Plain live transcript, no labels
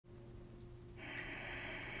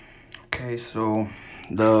Okay, so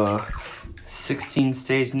the 16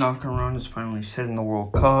 stage knockout round is finally set in the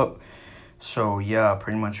World Cup. So yeah,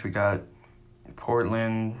 pretty much we got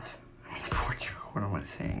Portugal, what am I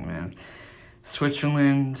saying, man?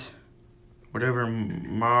 Switzerland, whatever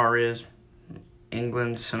Mar is,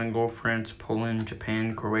 England, Senegal, France, Poland,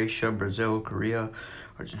 Japan, Croatia, Brazil, Korea,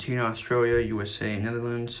 Argentina, Australia, USA,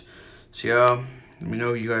 Netherlands. So yeah, let me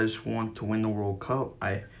know if you guys want to win the World Cup.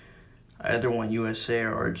 I either want USA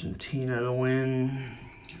or Argentina to win.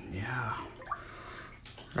 Yeah.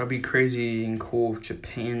 That'd be crazy and cool if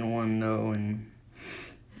Japan won though, and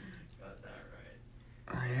Got that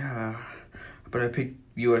right. yeah. But I picked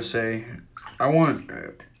USA. I want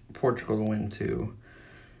Portugal to win too.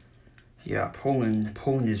 Yeah, Poland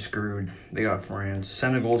is screwed. They got France.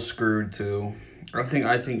 Senegal's screwed too. I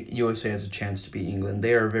think USA has a chance to beat England.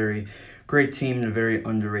 They are a very great team and a very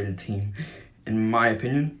underrated team, in my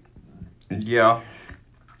opinion. Yeah,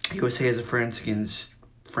 USA has a chance against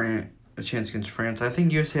France. I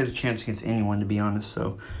think USA has a chance against anyone, to be honest.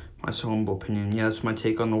 So, my humble opinion. Yeah, that's my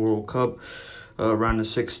take on the World Cup, round of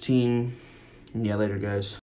 16. Yeah, later, guys.